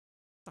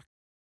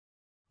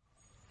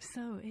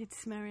So,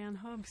 it's Marianne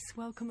Hobbs.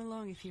 Welcome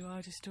along if you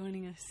are just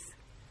joining us.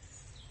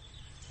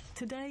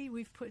 Today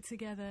we've put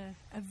together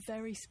a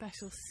very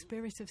special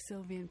Spirit of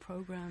Sylvian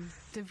programme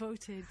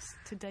devoted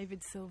to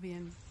David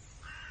Sylvian.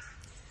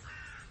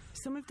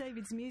 Some of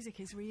David's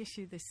music is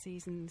reissued this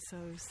season, so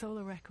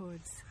Solar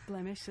Records,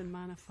 Blemish and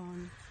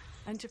Manaphon,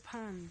 and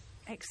Japan,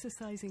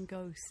 Exercising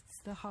Ghosts,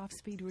 the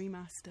half-speed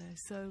remaster.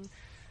 So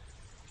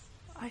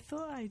I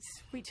thought I'd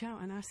reach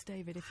out and ask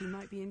David if he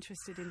might be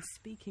interested in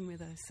speaking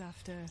with us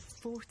after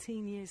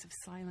 14 years of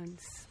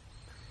silence.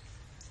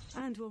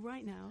 And, well,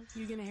 right now,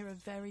 you're going to hear a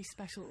very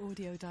special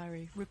audio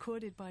diary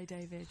recorded by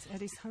David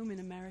at his home in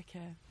America.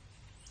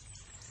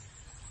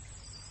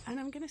 And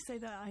I'm going to say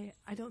that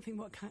I don't think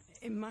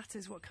it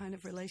matters what kind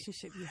of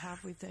relationship you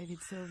have with David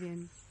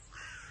Sylvian.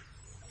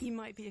 You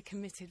might be a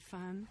committed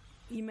fan.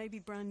 You may be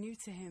brand new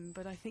to him,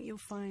 but I think you'll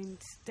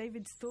find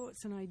David's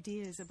thoughts and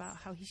ideas about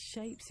how he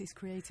shapes his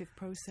creative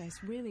process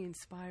really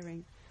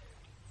inspiring.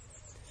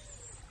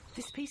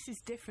 This piece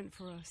is different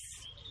for us.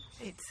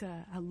 It's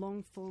a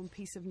long-form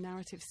piece of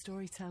narrative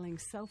storytelling,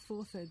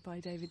 self-authored by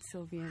David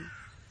Sylvian.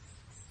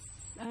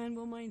 And,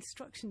 well, my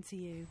instruction to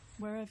you,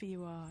 wherever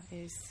you are,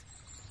 is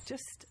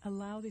just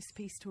allow this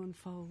piece to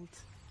unfold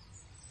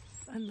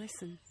and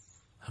listen.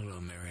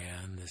 Hello,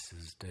 Marianne. This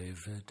is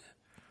David.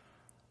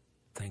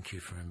 Thank you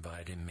for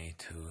inviting me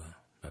to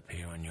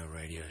appear on your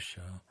radio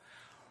show.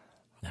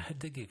 I had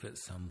to give it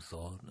some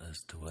thought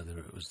as to whether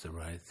it was the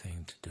right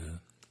thing to do,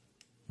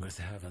 because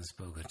I haven't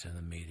spoken to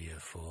the media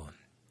for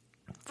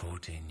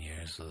 14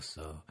 years or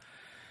so.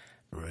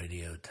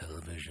 Radio,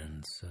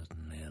 television,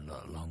 certainly a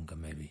lot longer,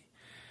 maybe.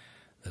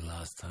 The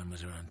last time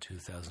was around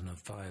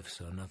 2005,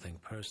 so nothing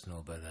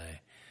personal, but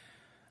I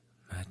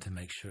had to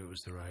make sure it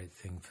was the right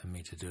thing for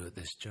me to do at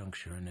this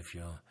juncture, and if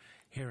you're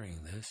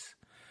hearing this,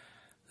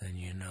 then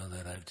you know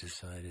that I've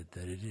decided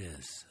that it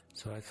is.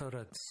 So I thought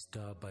I'd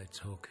start by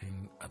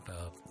talking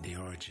about the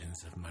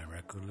origins of my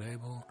record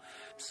label,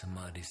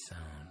 Samadhi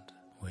Sound,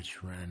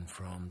 which ran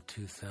from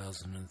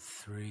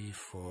 2003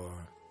 for,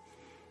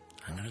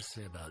 I'm going to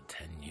say, about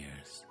 10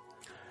 years.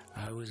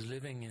 I was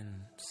living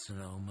in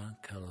Sonoma,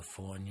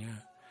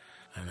 California,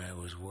 and I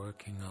was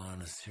working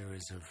on a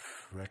series of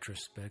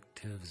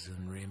retrospectives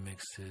and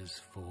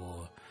remixes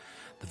for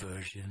the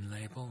Virgin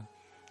label.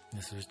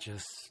 This was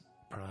just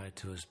prior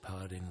to us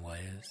parting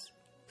ways.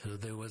 So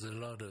there was a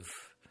lot of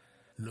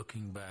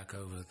looking back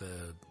over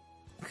the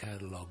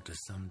catalogue to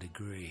some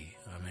degree.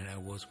 I mean, I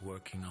was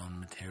working on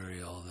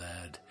material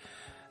that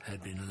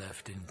had been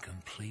left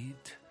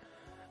incomplete,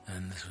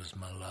 and this was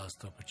my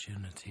last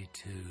opportunity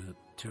to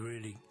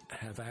really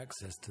have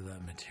access to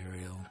that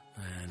material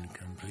and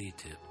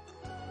complete it.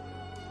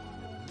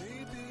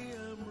 Maybe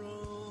I'm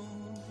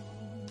wrong,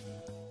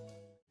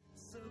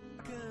 some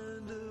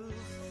kind of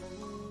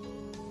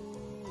fool.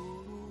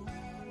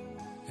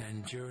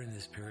 And during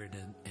this period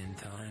in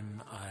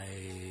time,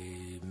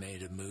 I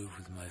made a move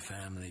with my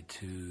family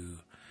to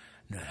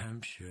New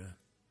Hampshire,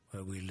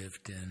 where we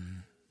lived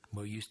in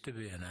what used to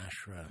be an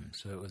ashram.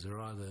 So it was a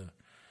rather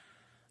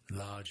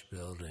large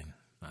building.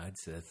 I'd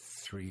say a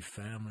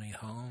 3-family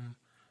home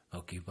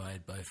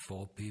occupied by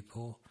 4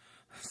 people.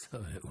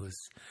 So it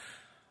was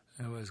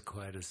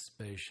quite a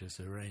spacious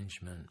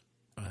arrangement.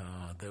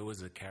 There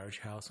was a carriage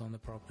house on the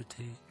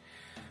property,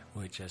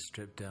 which I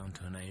stripped down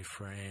to an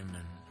A-frame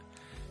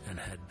and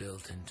had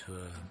built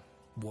into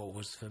what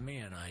was for me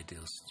an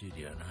ideal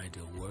studio, an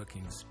ideal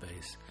working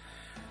space.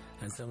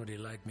 And somebody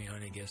like me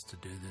only gets to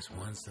do this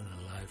once in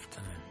a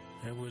lifetime.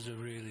 It was a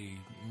really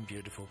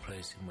beautiful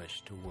place in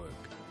which to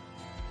work.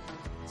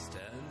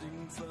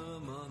 Standing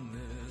firm on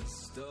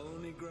this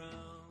stony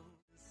ground.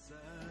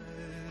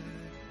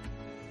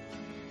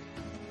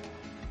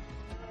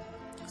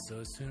 So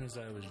as soon as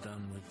I was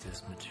done with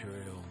this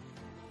material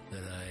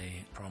that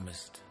I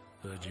promised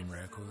Virgin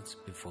Records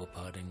before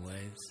parting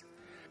ways,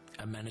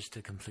 I managed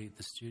to complete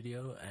the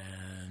studio,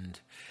 and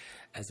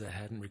as I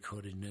hadn't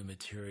recorded new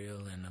material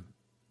in a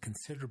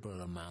considerable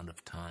amount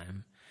of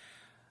time,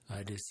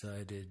 I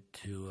decided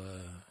to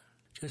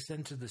just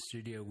enter the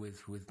studio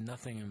with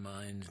nothing in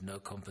mind, no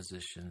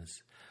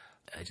compositions.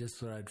 I just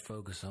thought I'd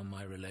focus on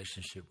my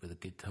relationship with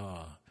the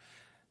guitar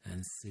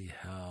and see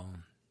how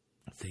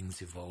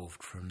things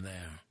evolved from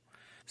there.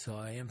 So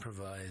I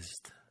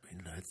improvised,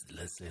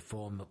 let's say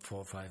 4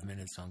 or 5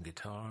 minutes on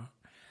guitar,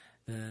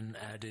 then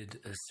added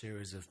a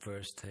series of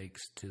first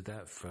takes to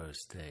that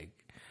first take.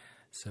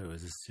 So it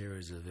was a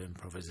series of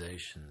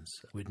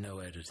improvisations with no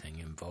editing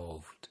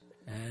involved.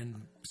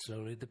 And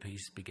slowly the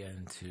piece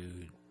began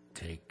to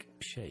take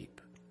shape.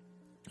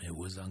 It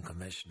was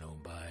unconventional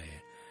by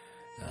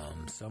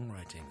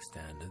songwriting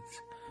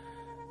standards,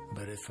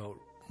 but it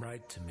felt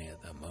right to me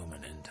at that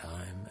moment in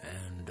time.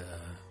 And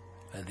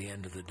at the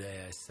end of the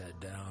day, I sat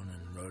down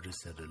and wrote a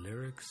set of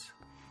lyrics,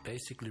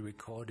 basically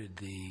recorded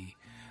the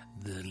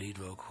lead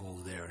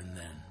vocal there and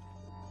then.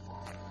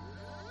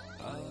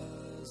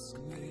 Ask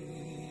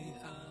me,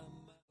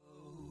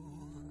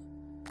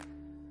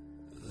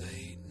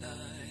 late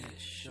night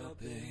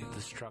shopping.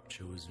 The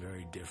structure was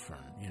very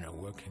different.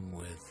 Working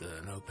with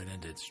an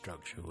open-ended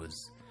structure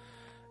was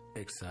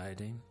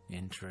exciting,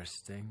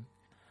 interesting.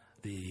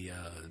 The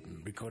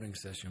recording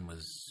session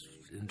was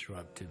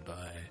interrupted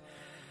by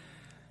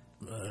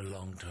a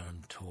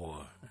long-term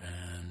tour,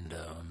 and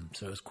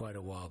so it was quite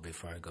a while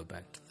before I got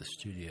back to the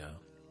studio.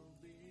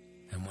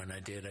 And when I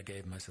did, I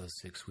gave myself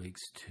 6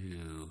 weeks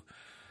to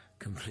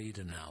complete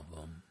an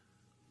album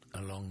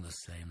along the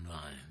same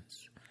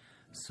lines.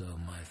 So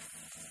my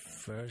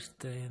first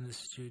day in the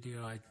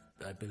studio,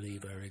 I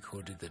believe I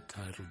recorded the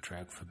title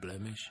track for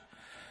Blemish,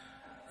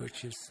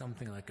 which is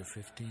something like a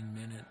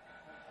 15-minute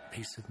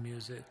piece of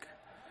music.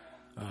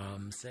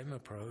 Same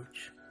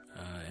approach,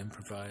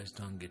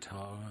 improvised on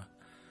guitar,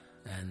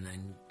 and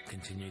then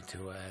continued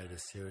to add a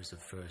series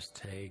of first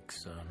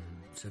takes,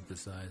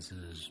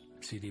 synthesizers,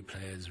 CD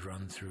players,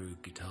 run through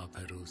guitar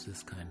pedals,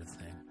 this kind of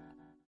thing.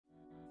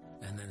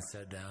 And then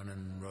sat down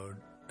and wrote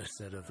a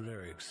set of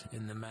lyrics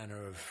in the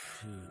manner of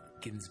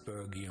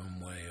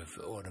Ginsbergian way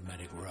of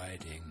automatic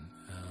writing,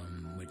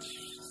 which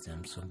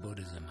stems from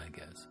Buddhism, I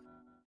guess.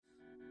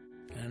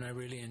 And I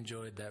really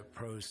enjoyed that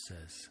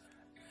process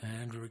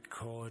and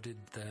recorded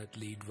that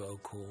lead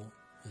vocal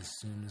as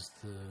soon as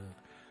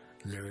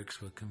the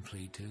lyrics were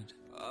completed.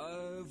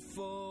 I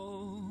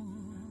fall.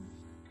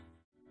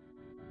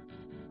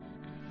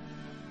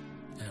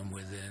 And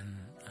within,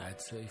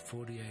 I'd say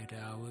 48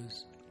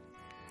 hours,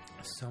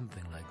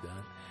 something like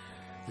that,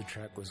 the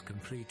track was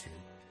completed.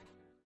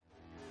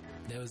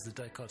 There was a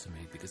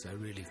dichotomy because I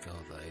really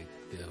felt like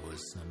there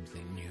was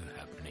something new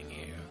happening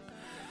here.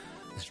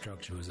 The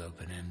structure was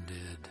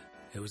open-ended.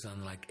 It was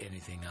unlike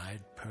anything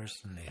I'd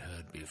personally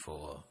heard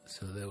before,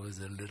 so there was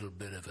a little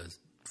bit of a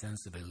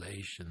sense of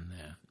elation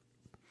there.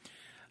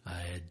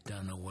 I had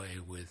done away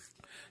with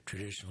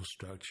traditional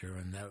structure,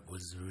 and that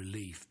was a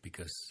relief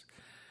because,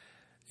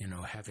 you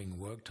know, having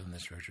worked on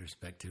this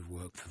retrospective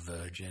work for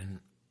Virgin,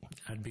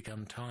 I'd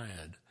become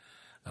tired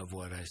of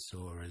what I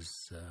saw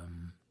as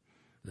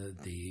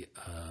the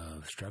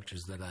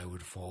structures that I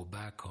would fall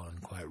back on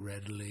quite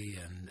readily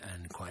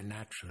and quite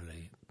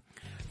naturally.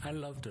 I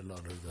loved a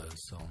lot of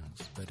those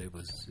songs, but it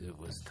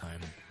was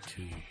time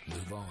to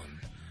move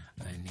on.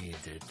 I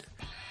needed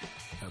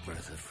a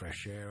breath of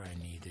fresh air. I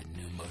needed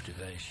new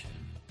motivation.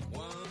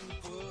 One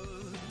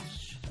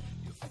push,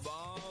 you're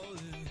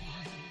falling.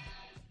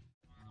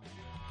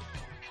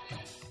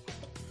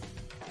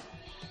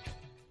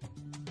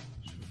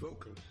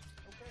 Focus.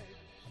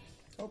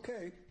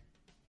 Okay.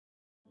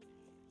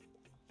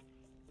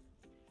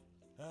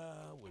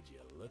 Would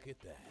you look at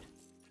that?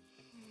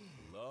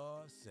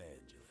 Los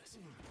Angeles.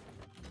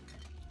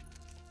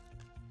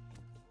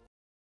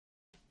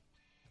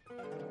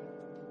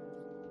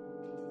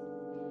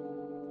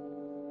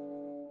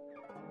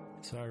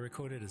 So I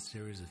recorded a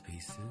series of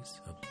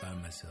pieces by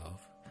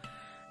myself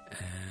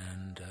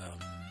and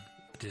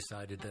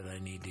decided that I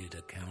needed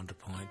a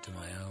counterpoint to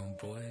my own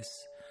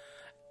voice.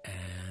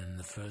 And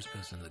the first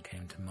person that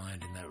came to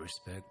mind in that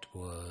respect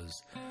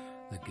was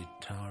the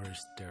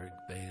guitarist Derek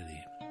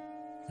Bailey.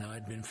 Now,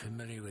 I'd been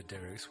familiar with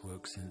Derek's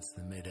work since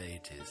the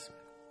mid-'80s.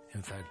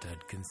 In fact,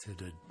 I'd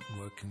considered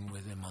working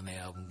with him on the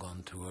album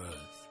Gone to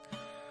Earth.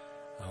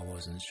 I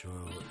wasn't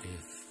sure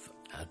if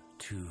our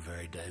two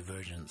very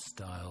divergent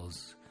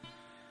styles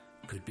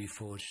could be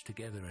forged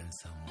together in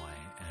some way,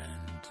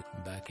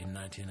 and back in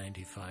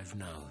 1985,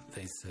 no,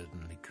 they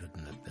certainly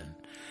couldn't have been.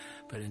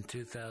 But in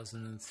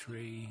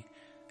 2003,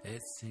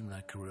 it seemed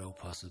like a real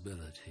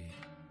possibility.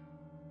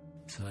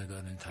 So I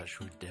got in touch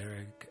with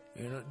Derek.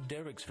 You know,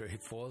 Derek's very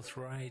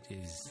forthright,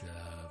 he's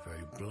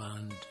very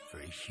blunt,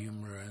 very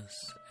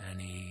humorous,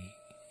 and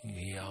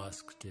he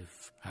asked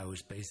if I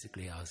was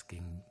basically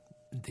asking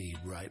the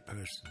right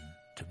person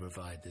to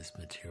provide this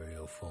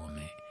material for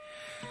me.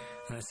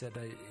 And I said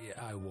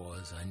I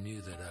was. I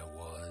knew that I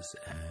was,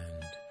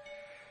 and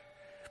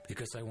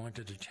because I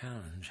wanted a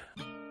challenge.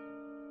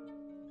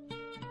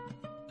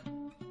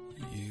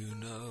 You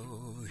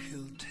know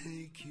he'll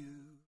take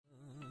you.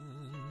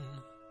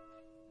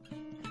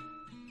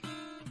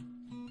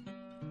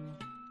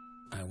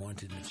 I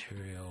wanted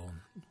material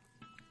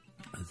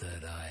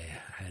that I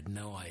had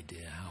no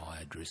idea how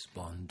I'd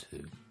respond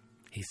to.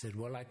 He said,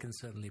 well, I can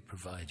certainly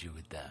provide you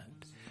with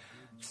that.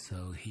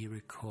 So he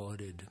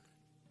recorded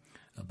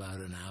about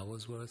an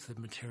hour's worth of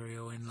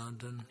material in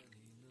London,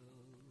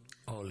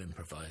 all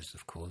improvised,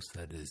 of course.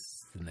 That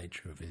is the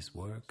nature of his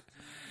work.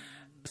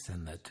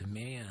 Sent that to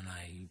me, and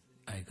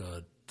I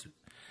got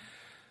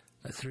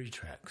 3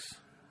 tracks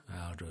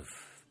out of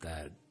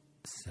that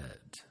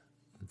set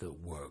that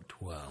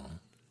worked well.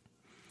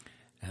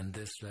 And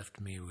this left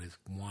me with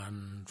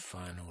one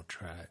final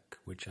track,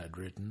 which I'd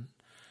written.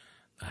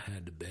 I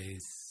had a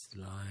bass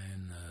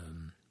line,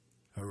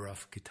 a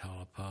rough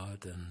guitar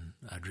part, and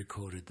I'd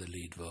recorded the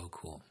lead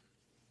vocal.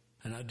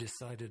 And I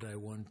decided I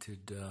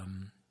wanted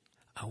an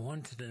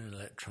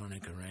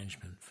electronic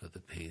arrangement for the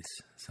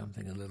piece,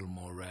 something a little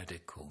more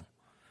radical.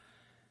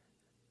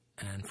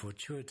 And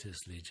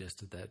fortuitously,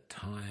 just at that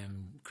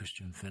time,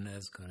 Christian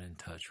Finez got in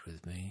touch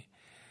with me.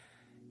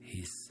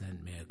 He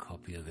sent me a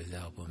copy of his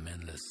album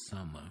Endless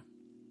Summer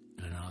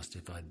and asked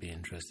if I'd be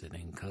interested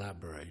in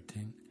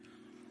collaborating.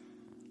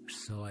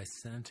 So So I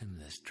sent him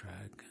this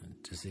track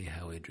to see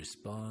how he'd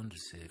respond, to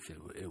see if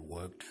it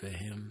worked for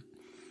him.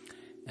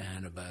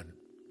 And about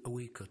a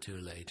week or two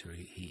later,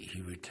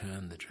 he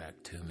returned the track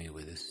to me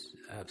with this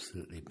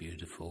absolutely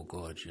beautiful,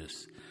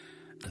 gorgeous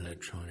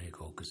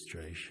electronic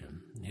orchestration.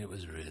 It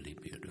was really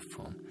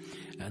beautiful.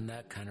 And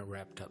that kind of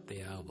wrapped up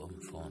the album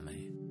for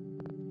me.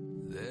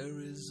 There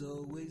is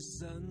always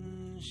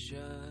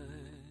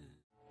sunshine.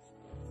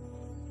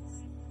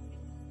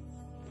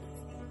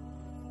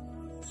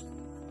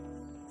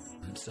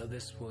 So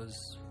this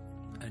was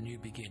a new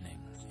beginning,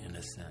 in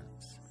a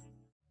sense.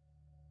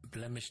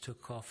 Blemish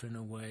took off in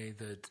a way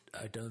that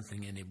I don't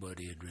think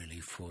anybody had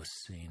really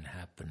foreseen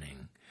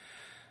happening.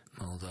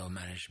 Although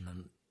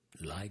management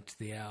liked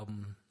the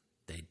album,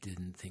 they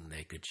didn't think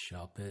they could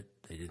shop it.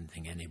 They didn't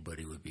think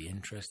anybody would be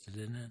interested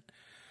in it.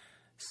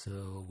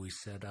 So we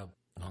set up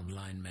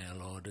online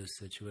mail order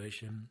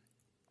situation.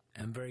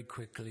 And very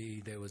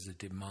quickly there was a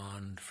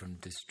demand from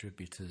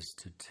distributors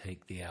to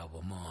take the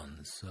album on.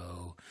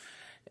 So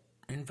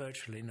in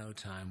virtually no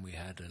time we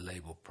had a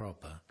label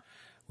proper,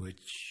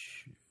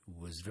 which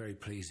was very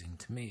pleasing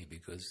to me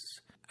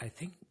because I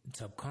think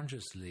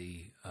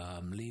subconsciously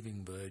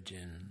leaving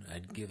Virgin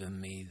had given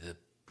me the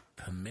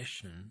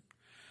permission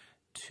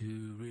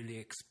to really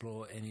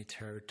explore any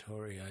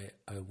territory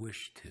I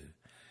wished to.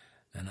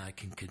 And I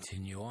can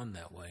continue on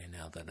that way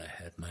now that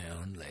I had my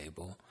own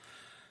label.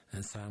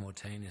 And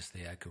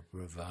simultaneously I could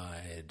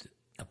provide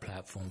a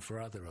platform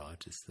for other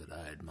artists that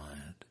I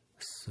admired.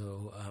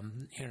 So,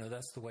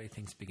 that's the way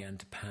things began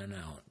to pan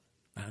out.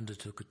 I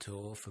undertook a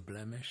tour for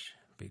Blemish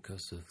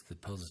because of the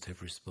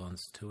positive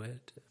response to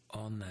it.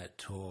 On that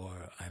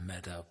tour, I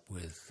met up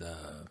with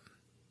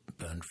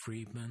Bernd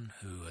Friedman,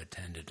 who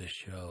attended a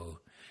show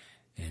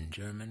in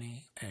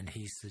Germany, and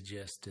he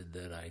suggested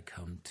that I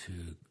come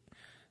to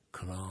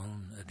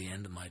Cologne at the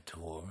end of my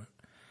tour.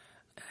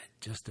 I had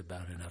just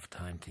about enough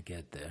time to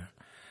get there,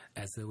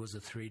 as there was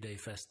a 3-day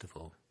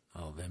festival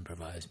of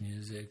improvised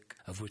music,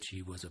 of which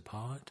he was a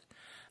part.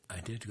 I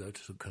did go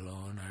to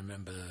Cologne. I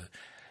remember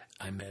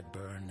I met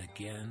Bernd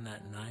again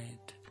that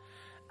night.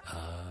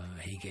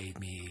 He gave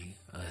me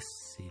a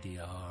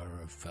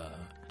CDR of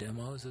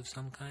demos of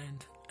some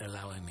kind,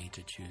 allowing me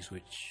to choose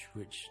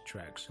which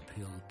tracks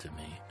appealed to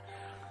me.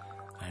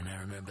 And I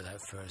remember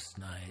that first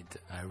night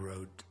I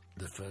wrote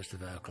the first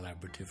of our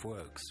collaborative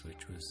works,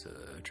 which was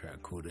a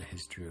track called A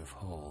History of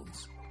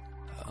Holes.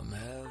 I'm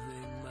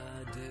having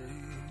my day.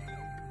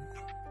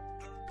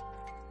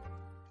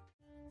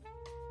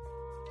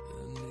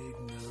 An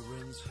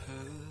ignorance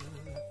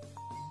hurt.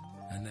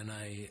 And then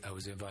I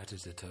was invited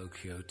to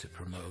Tokyo to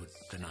promote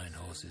the Nine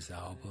Horses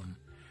album.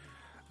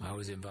 I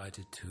was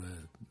invited to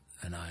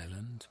an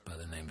island by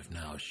the name of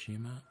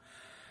Naoshima,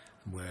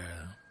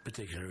 where a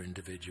particular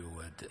individual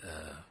had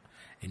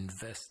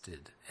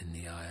invested in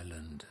the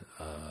island,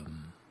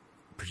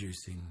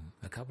 producing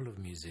a couple of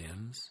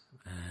museums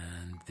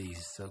and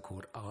these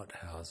so-called art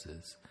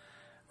houses,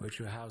 which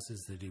were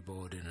houses that he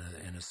bought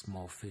in a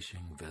small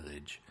fishing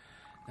village.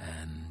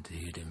 And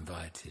he'd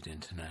invited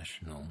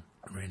international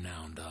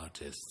renowned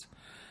artists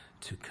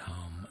to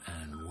come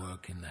and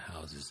work in the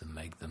houses and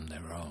make them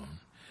their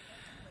own.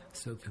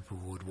 So people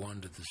would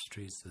wander the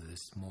streets of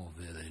this small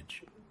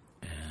village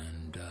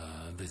and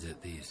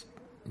visit these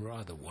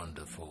rather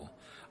wonderful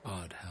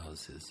art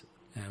houses.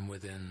 And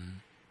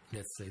within,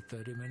 let's say,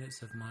 30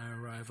 minutes of my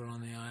arrival on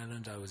the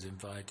island, I was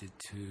invited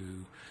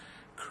to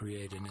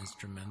create an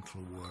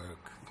instrumental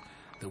work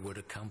that would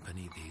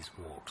accompany these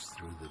walks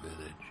through the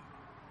village.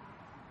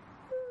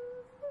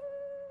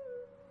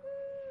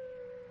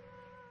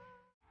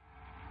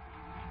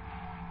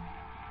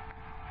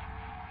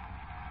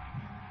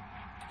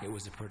 It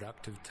was a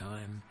productive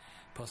time,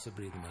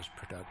 possibly the most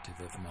productive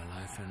of my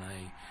life, and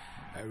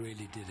I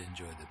really did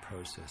enjoy the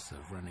process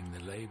of running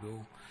the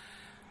label,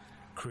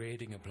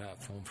 creating a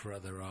platform for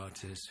other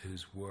artists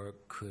whose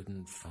work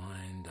couldn't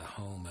find a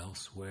home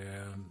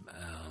elsewhere,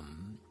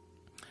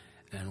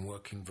 and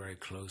working very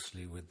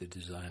closely with the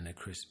designer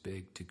Chris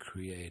Big to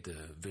create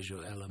a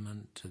visual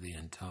element to the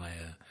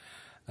entire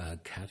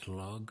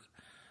catalog.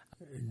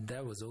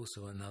 That was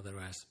also another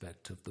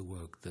aspect of the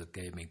work that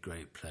gave me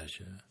great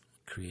pleasure.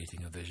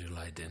 Creating a visual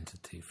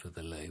identity for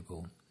the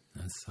label,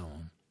 and so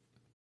on.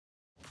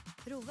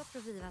 Prova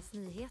Provivas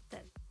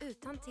nyheter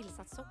utan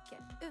tillsatt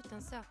socker,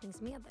 utan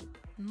sötningsmedel.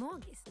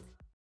 Magiskt!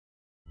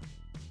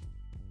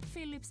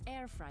 Philips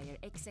Airfryer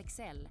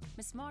XXL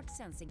med smart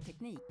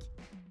sensing-teknik.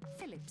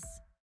 Philips.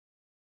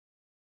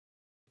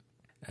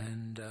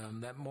 And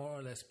that more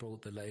or less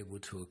brought the label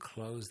to a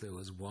close. There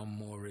was one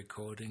more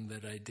recording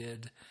that I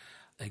did,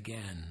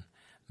 again,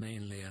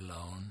 mainly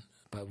alone,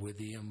 but with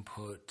the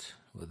input,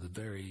 with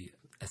the very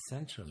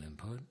essential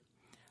input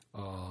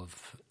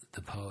of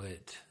the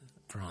poet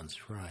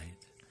Franz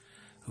Wright,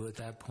 who at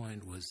that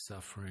point was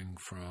suffering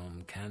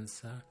from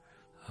cancer.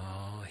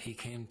 He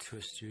came to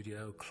a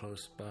studio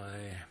close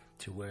by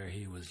to where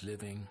he was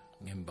living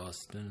in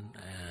Boston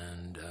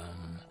and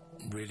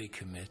really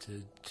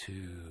committed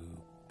to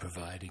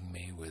providing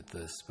me with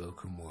the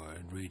spoken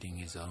word, reading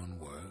his own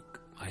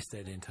work. I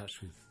stayed in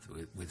touch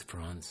with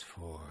Franz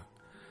for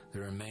the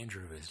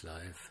remainder of his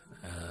life,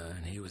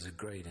 and he was a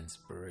great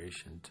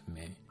inspiration to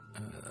me.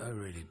 A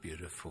really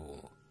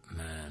beautiful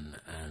man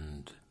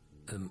and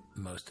the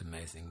most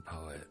amazing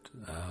poet.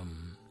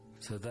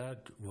 So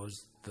that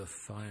was the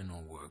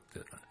final work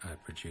that I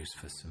produced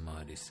for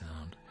Samadhi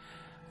Sound,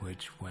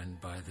 which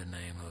went by the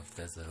name of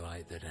There's a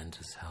Light That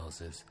Enters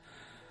Houses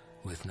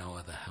with No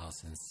Other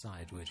House in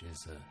Sight, which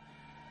is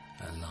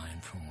a line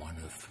from one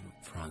of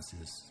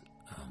Franz's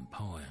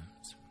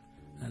poems.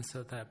 And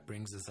so that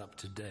brings us up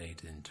to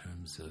date in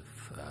terms of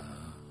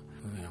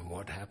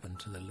what happened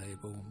to the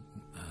label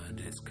and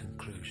its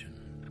conclusion.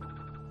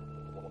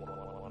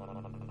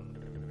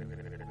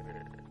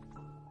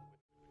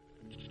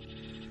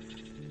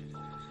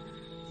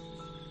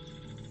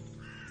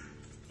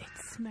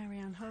 It's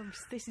Marianne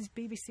Hobbs. This is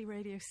BBC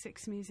Radio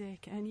 6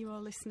 Music, and you are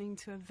listening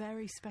to a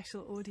very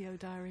special audio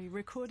diary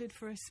recorded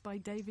for us by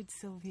David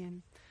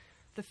Sylvian.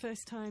 The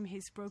first time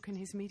he's broken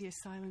his media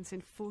silence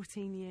in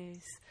 14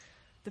 years.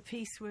 The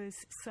piece was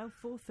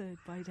self-authored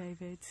by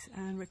David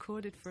and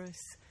recorded for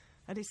us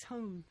at his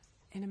home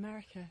in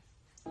America.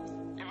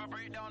 If I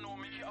break down, I'll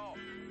make it up.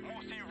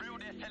 Mostly real,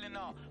 they're selling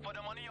out. For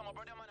the money, I'm a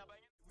brother, man, I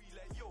bang it. We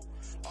like yo.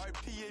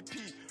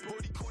 RPAP,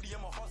 Brody Cody,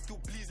 I'm a hostile,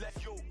 please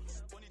like yo.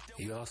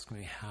 You ask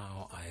me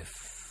how I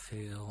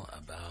feel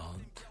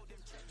about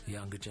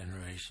younger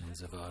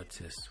generations of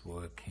artists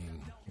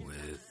working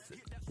with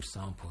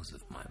samples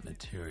of my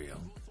material.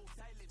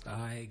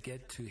 I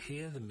get to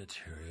hear the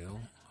material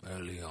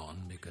early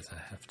on because I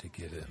have to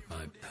give it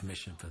my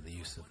permission for the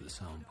use of the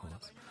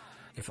samples.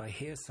 If I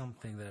hear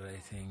something that I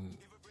think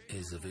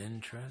is of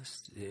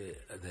interest,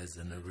 there's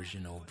an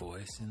original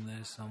voice in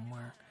there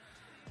somewhere.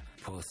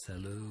 Paul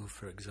Selou,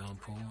 for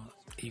example,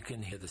 you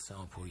can hear the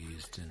sample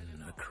used in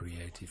a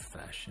creative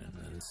fashion,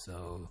 and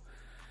so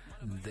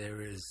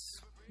there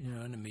is,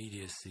 an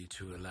immediacy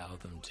to allow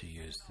them to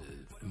use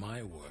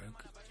my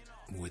work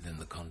within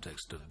the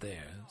context of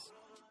theirs.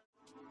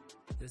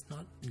 There's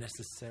not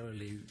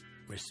necessarily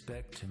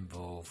respect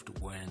involved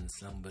when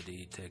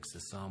somebody takes a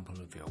sample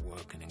of your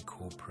work and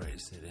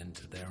incorporates it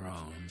into their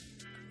own.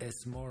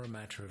 It's more a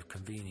matter of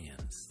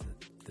convenience,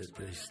 that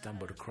they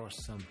stumbled across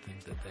something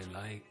that they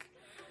like.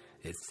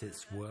 It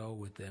sits well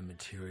with their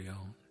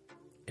material.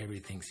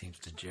 Everything seems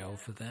to gel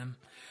for them.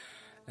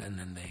 And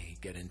then they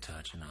get in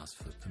touch and ask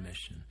for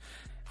permission.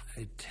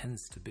 It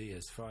tends to be,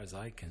 as far as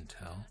I can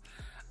tell,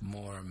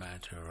 more a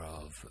matter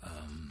of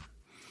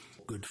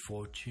good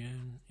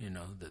fortune,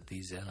 that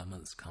these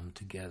elements come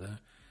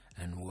together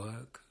and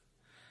work.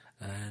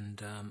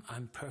 And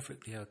I'm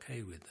perfectly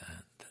okay with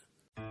that.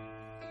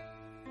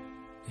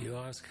 You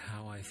ask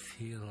how I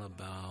feel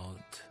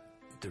about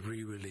the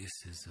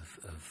re-releases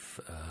of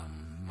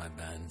my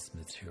band's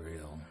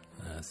material,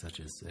 such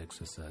as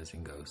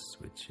Exorcising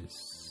Ghosts, which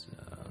is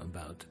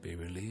about to be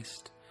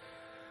released.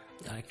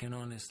 I can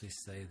honestly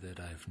say that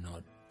I've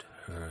not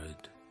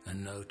heard a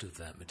note of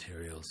that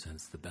material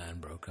since the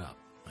band broke up.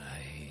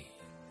 I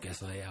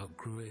guess I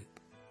outgrew it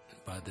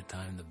by the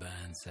time the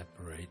band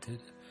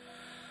separated.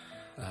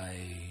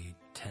 I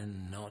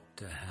tend not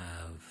to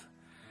have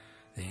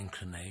the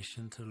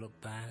inclination to look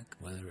back,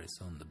 whether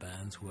it's on the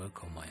band's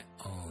work or my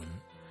own.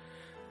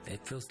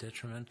 It feels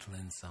detrimental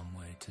in some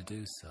way to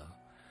do so,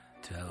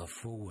 to have a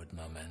forward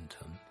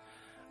momentum,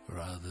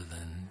 rather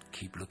than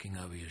keep looking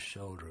over your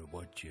shoulder at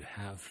what you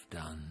have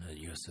done, at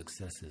your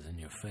successes and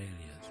your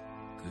failures.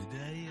 Could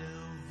I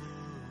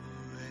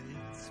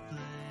ever explain?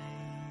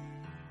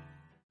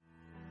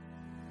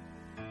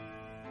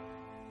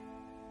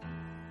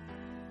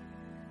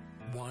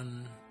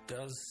 One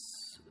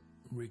does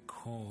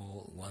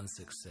recall one's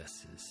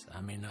successes.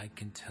 I mean, I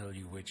can tell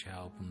you which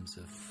albums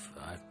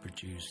I've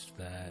produced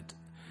that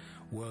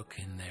work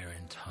in their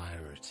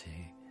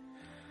entirety.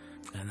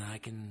 And I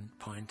can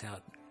point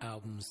out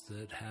albums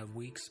that have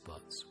weak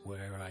spots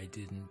where I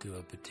didn't do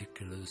a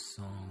particular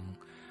song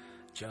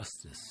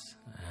justice,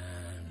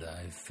 and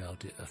I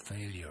felt it a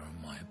failure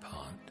on my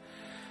part.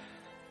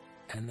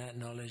 And that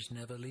knowledge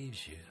never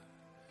leaves you.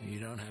 You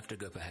don't have to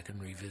go back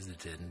and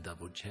revisit it and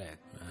double check.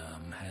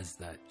 Has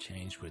that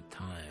changed with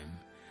time?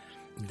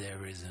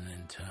 There is an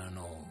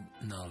internal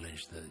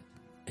knowledge that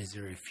is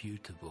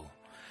irrefutable.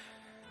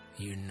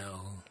 You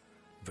know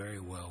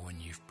very well when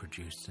you've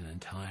produced an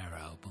entire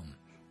album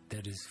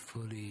that is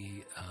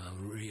fully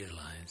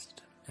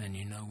realized, and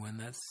you know when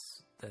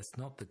that's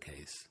not the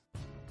case.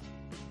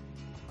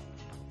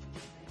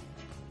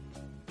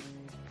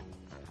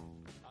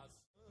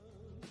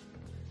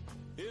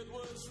 It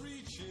was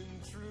reaching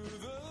through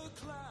the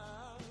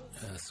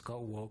clouds.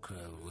 Scott Walker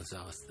was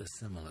asked a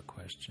similar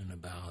question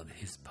about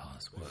his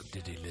past work.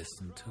 Did he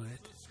listen to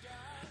it?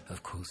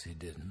 Of course he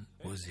didn't.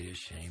 Was he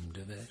ashamed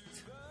of it?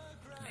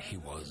 He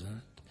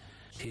wasn't.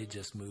 He had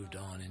just moved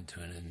on into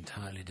an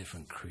entirely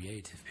different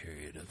creative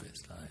period of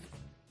his life.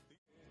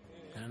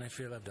 And I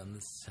feel I've done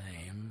the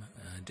same.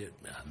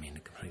 A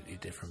completely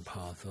different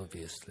path,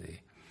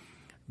 obviously.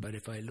 But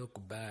if I look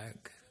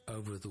back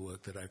over the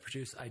work that I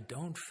produce. I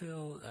don't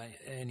feel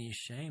any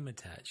shame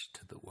attached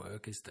to the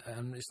work.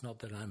 It's not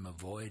that I'm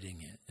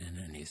avoiding it in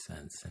any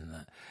sense, and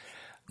that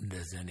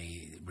there's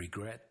any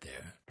regret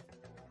there.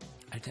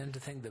 I tend to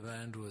think the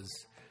band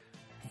was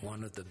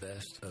one of the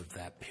best of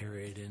that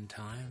period in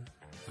time.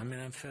 I mean,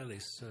 I'm fairly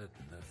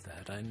certain of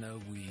that. I know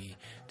we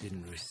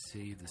didn't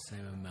receive the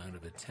same amount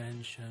of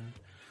attention,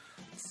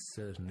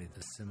 certainly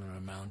the similar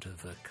amount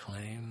of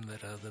acclaim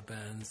that other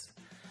bands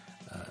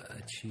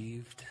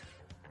achieved.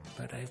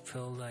 But I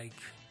feel like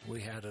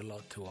we had a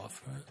lot to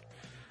offer,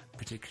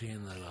 particularly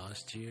in the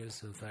last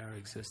years of our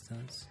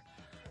existence.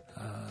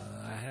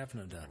 I have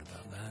no doubt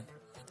about that.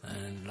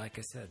 And like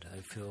I said,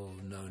 I feel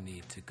no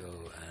need to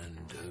go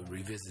and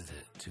revisit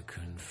it to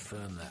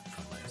confirm that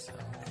for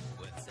myself.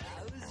 Once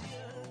I was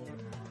young,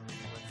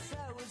 once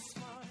I was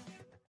smart.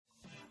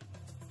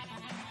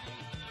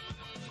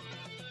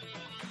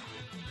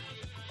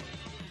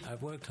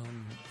 I've worked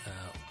on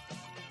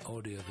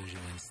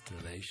audiovisual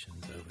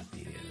installations over the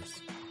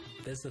years.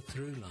 There's a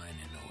through line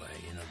in a way,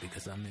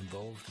 because I'm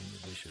involved in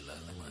the visual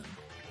element,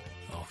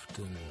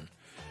 often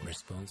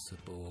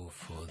responsible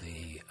for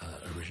the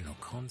original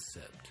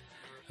concept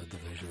of the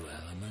visual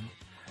element,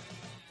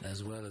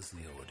 as well as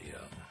the audio.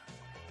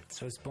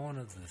 So it's born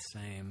of the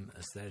same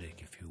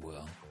aesthetic, if you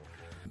will.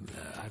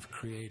 I've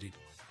created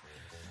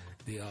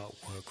the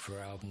artwork for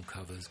album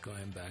covers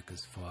going back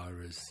as far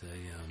as,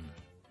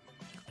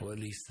 or at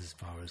least as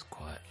far as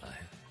Quiet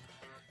Life.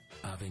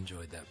 I've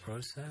enjoyed that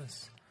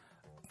process.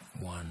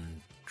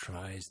 One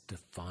tries to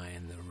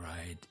find the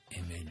right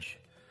image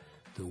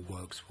that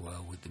works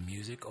well with the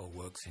music or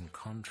works in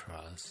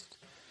contrast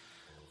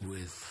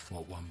with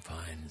what one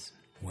finds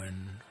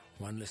when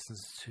one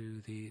listens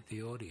to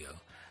the audio.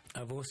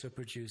 I've also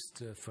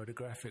produced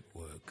photographic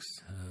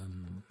works.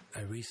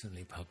 I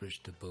recently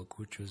published a book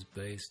which was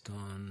based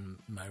on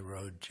my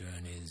road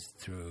journeys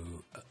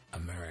through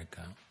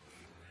America.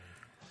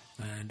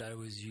 And I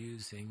was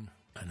using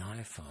an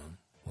iPhone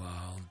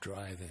while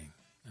driving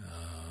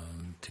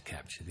to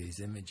capture these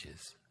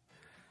images.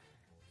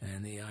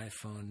 And the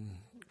iPhone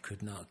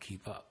could not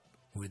keep up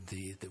with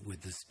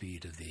the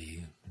speed of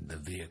the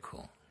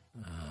vehicle.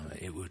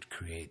 It would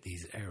create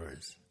these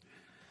errors.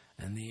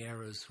 And the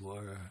errors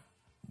were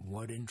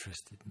what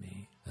interested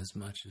me as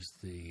much as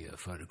the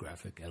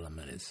photographic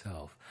element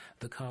itself.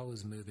 The car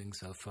was moving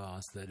so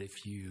fast that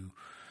if you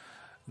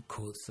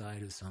caught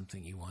sight of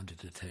something you wanted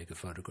to take a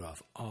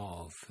photograph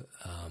of,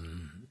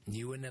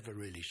 you were never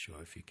really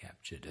sure if you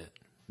captured it.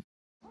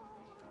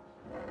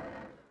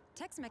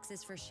 Tex-Mex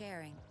is for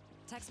sharing.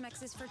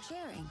 Tex-Mex is for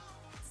sharing.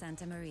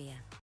 Santa Maria.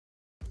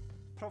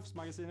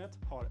 Proffsmagasinet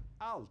har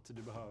allt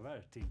du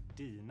behöver till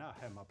dina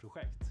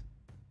hemmaprojekt.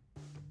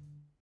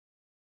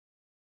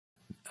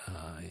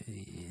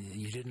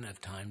 You didn't have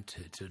time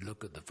to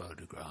look at the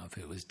photograph.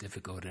 It was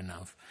difficult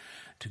enough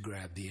to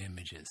grab the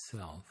image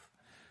itself.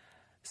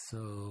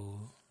 So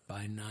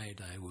by night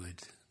I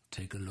would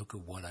take a look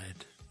at what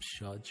I'd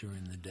shot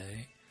during the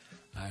day.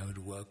 I would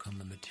work on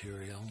the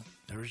material,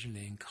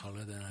 originally in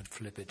color, then I'd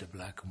flip it to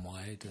black and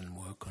white and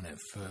work on it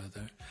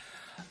further.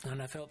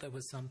 And I felt there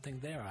was something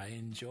there. I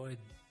enjoyed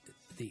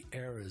the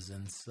errors,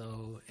 and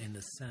so in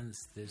a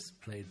sense this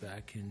played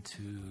back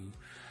into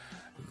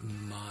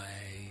my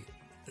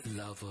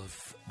love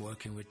of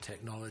working with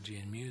technology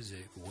and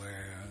music,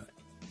 where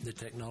the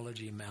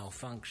technology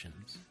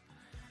malfunctions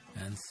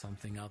and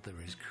something other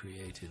is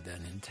created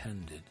than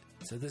intended.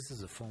 So this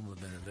is a form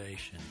of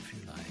innovation, if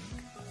you like.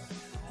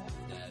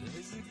 That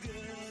is a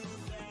good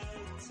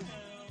tale.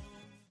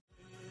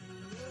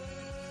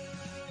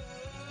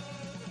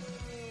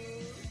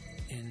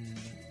 In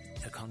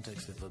the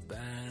context of a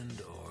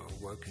band or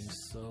working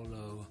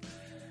solo,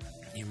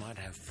 you might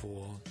have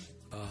 4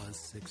 bars,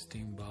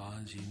 16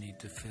 bars you need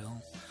to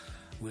fill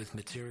with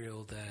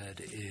material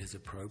that is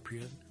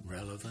appropriate,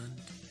 relevant,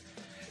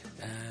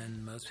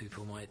 and most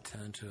people might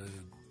turn to a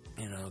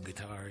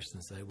guitarist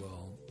and say,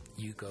 well,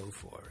 you go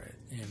for it,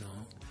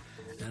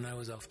 And I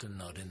was often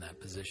not in that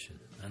position,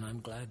 and I'm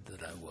glad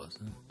that I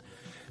wasn't,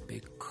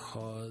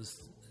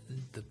 because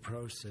the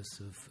process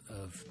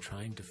of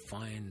trying to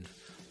find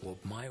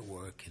what might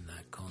work in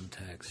that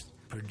context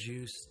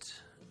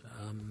produced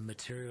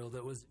material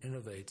that was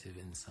innovative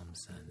in some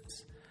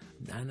sense.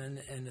 And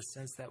in a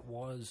sense, that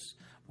was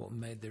what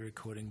made the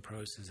recording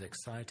process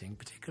exciting,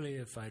 particularly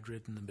if I'd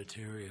written the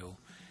material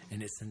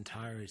in its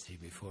entirety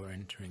before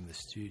entering the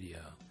studio.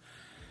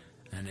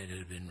 And it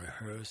had been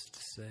rehearsed,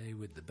 say,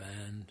 with the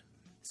band,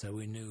 so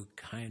we knew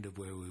kind of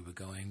where we were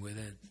going with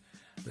it.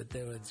 But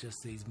there were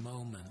just these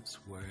moments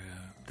where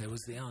there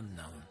was the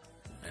unknown,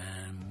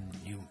 and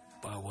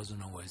I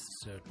wasn't always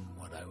certain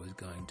what I was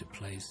going to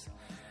place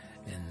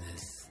in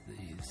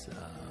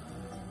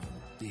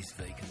these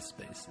vacant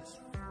spaces.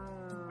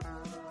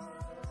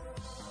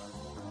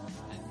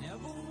 I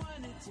never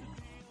wanted to be.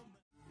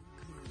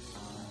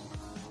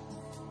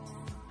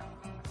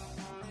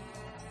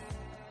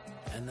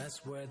 And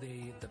that's where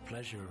the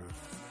pleasure of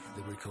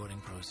the recording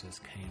process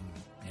came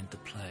into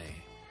play.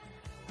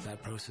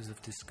 That process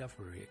of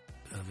discovery,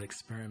 of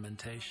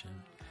experimentation,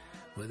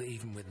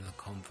 even within the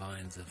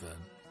confines of a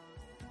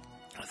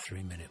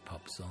 3-minute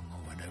pop song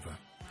or whatever.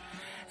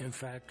 In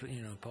fact,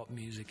 pop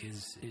music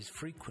is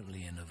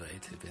frequently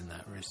innovative in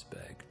that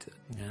respect.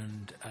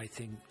 And I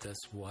think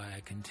that's why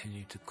I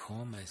continue to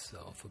call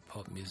myself a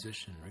pop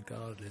musician,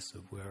 regardless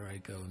of where I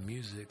go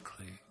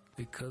musically.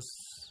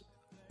 Because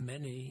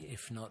many,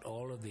 if not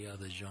all of the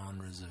other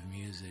genres of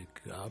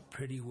music are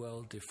pretty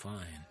well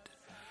defined.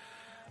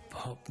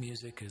 Pop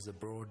music is a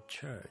broad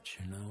church,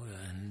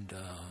 and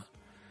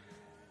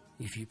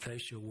if you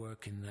place your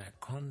work in that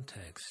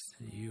context,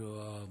 you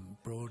are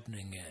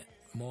broadening it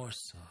more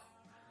so.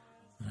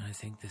 And I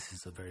think this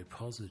is a very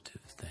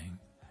positive thing.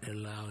 It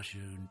allows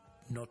you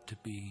not to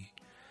be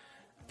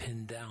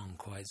pinned down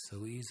quite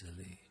so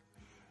easily.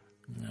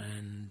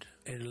 And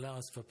it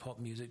allows for pop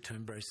music to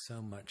embrace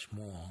so much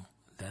more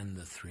than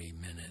the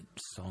 3-minute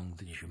song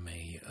that you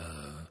may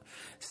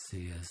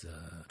see as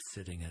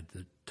sitting at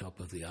the top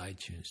of the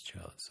iTunes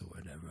charts or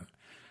whatever.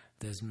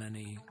 There's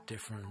many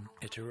different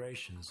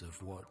iterations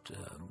of what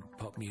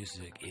pop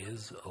music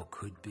is or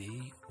could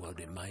be, what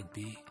it might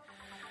be.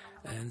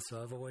 And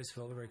so I've always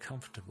felt very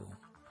comfortable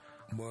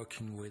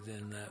working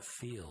within that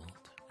field,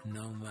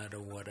 no matter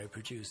what I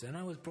produce. And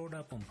I was brought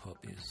up on pop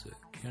music,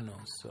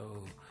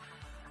 so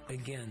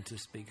again, to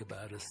speak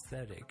about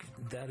aesthetic,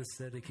 that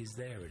aesthetic is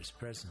there, it's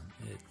present.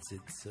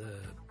 It's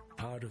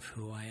part of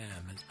who I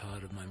am, it's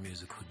part of my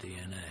musical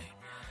DNA.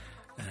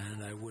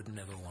 And I would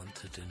never want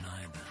to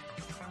deny that.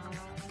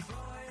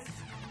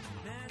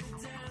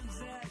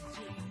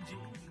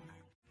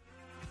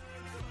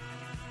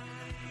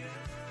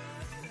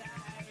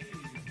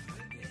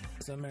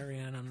 So,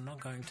 Marianne, I'm not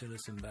going to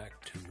listen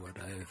back to what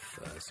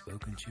I've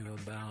spoken to you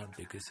about,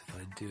 because if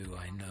I do,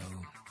 I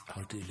know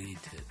I'll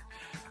delete it.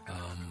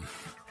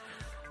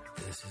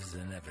 This is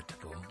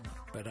inevitable.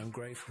 But I'm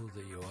grateful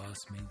that you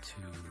asked me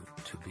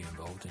to be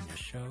involved in your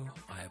show.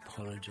 I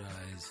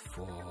apologize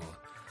for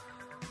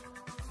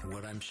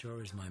what I'm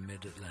sure is my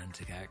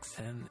mid-Atlantic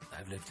accent.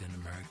 I've lived in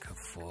America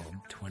for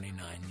 29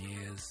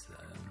 years.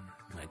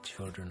 My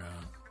children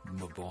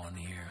were born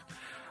here.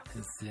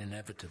 It's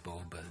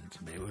inevitable, but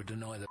it would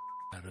annoy the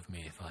out of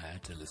me if I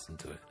had to listen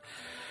to it.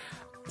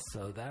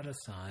 So that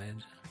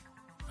aside,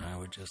 I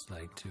would just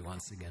like to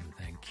once again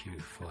thank you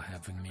for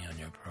having me on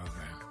your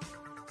program.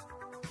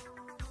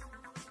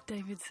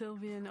 David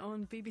Sylvian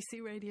on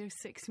BBC Radio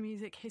 6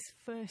 Music, his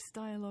first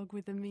dialogue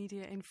with the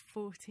media in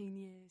 14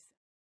 years.